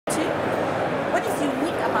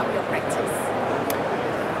practice?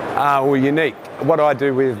 Well, unique. What I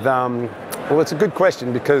do with, well, it's a good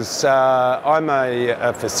question because I'm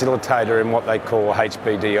a facilitator in what they call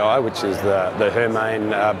HBDI, which is the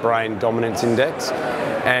Hermain Brain Dominance Index,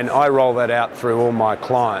 and I roll that out through all my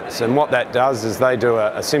clients. And what that does is they do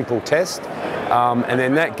a simple test, and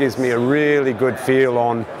then that gives me a really good feel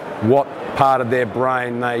on what part of their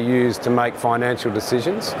brain they use to make financial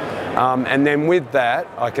decisions. And then with that,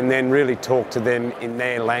 I can then really talk to them in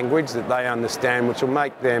their language that they understand, which will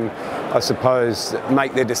make them, I suppose,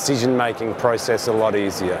 make their decision-making process a lot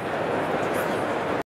easier.